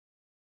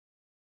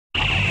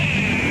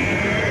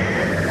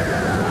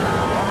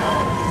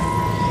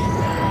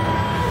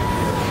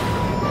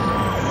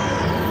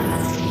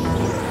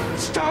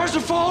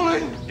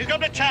come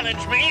to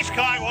challenge me,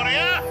 Sky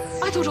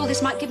Warrior? I thought all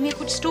this might give me a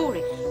good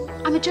story.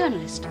 I'm a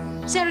journalist,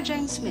 Sarah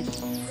Jane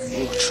Smith.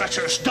 You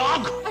treacherous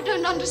dog! I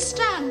don't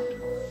understand.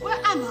 Where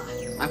am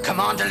I? I'm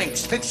Commander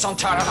Lynx, 5th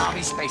Sontaran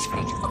Army Space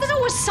Fleet. Oh, there's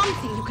always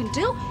something you can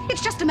do.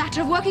 It's just a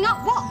matter of working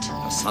out what.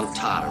 A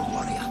Sontaran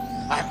warrior.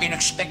 I have been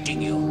expecting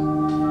you.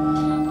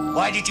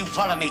 Why did you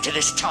follow me to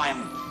this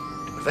time?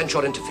 To prevent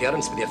your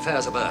interference with the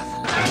affairs of Earth.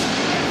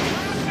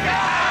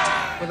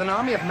 With an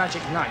army of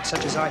magic knights,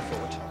 such as I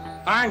fought,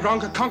 Iron Gron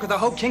could conquer the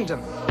whole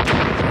kingdom.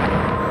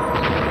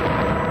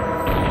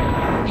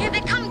 Here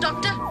they come,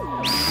 Doctor.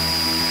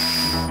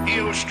 He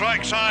who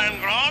strikes Iron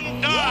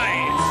Gron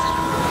dies.